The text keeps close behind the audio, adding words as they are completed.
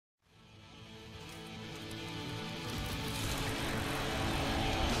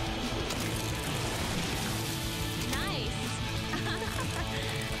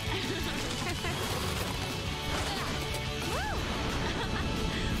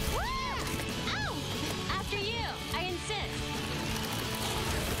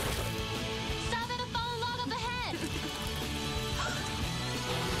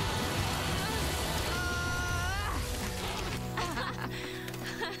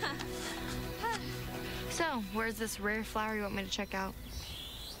So, where's this rare flower you want me to check out?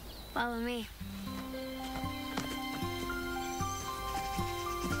 Follow me.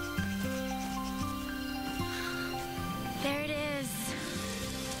 There it is.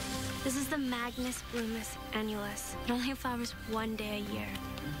 This is the Magnus Bloomus annulus. It only flowers one day a year.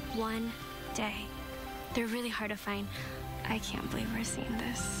 One day. They're really hard to find. I can't believe we're seeing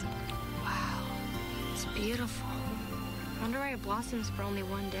this. Wow, it's beautiful. I wonder why it blossoms for only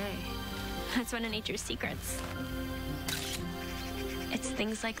one day. That's one of nature's secrets. It's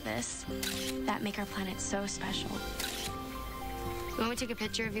things like this that make our planet so special. You want me to take a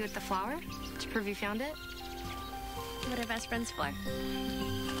picture of you with the flower to prove you found it? What are best friends for?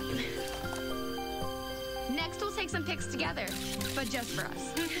 Next, we'll take some pics together, but just for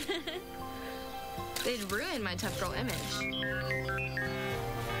us. They'd ruin my tough girl image.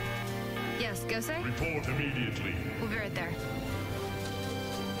 Yes, go say? Report immediately. We'll be right there.